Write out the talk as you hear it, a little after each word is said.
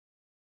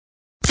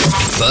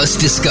First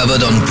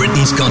discovered on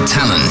Britain's Got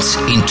Talent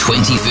in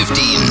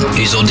 2015,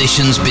 his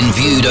audition's been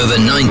viewed over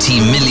 90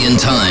 million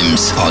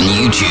times on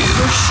YouTube.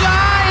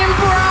 Shine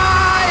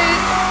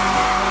bright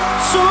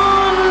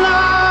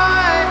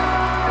tonight,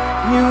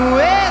 you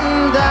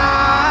and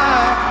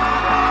I,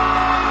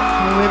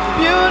 we're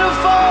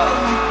beautiful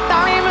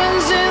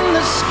diamonds in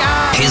the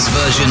sky. His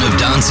version of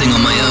Dancing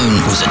on My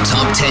Own was a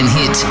top 10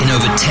 hit in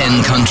over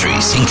 10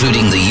 countries,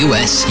 including the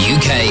US,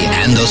 UK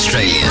and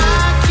Australia.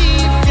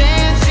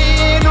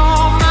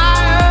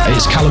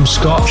 It's Calum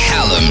Scott.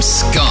 Calum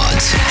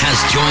Scott has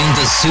joined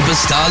the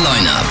superstar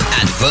lineup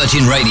at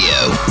Virgin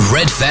Radio,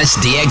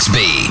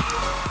 Redfestdxb.